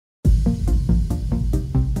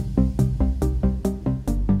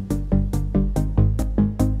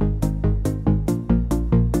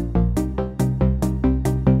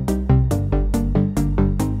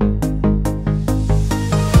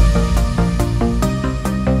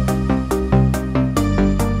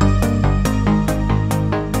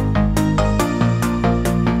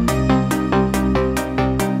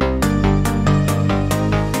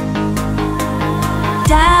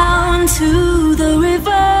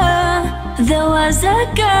There was a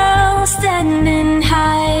girl standing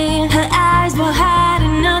high. Her eyes were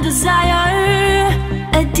hiding a desire,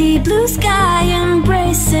 a deep blue sky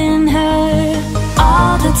embracing her.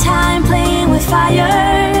 All the time playing with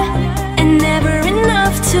fire, and never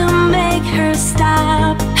enough to make her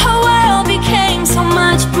stop. Her world became so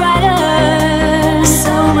much brighter,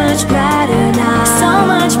 so much brighter now, so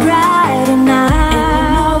much brighter now.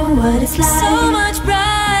 And you know what it's like, so much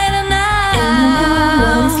brighter now. And you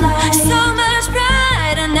know what it's like, so much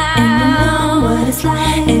brighter now. And you know what it's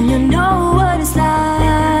like, and you know what it's like.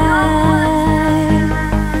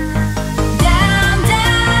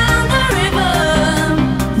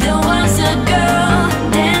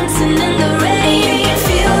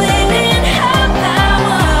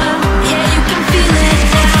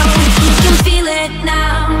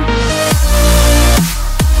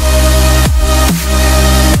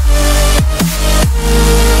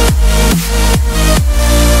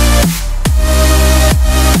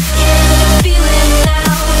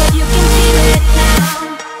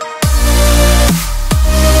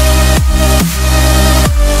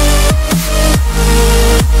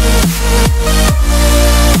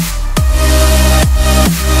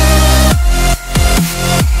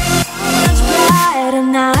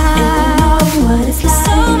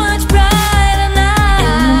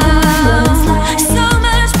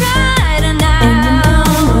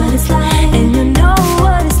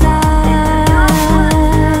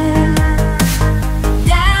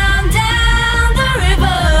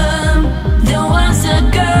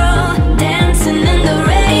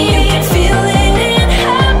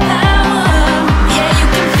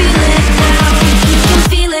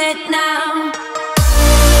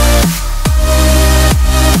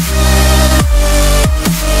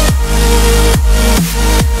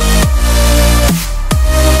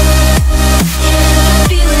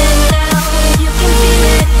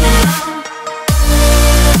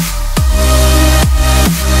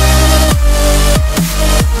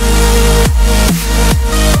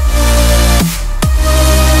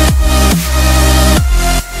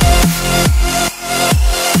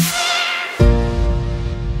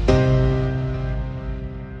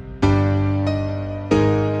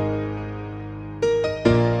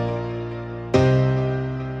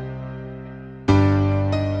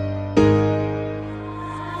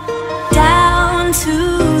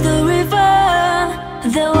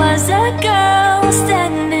 There was a girl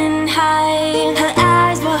standing high. Her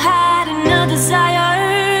eyes were hiding a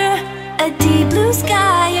desire, a deep blue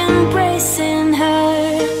sky embracing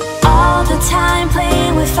her. All the time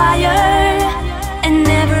playing with fire,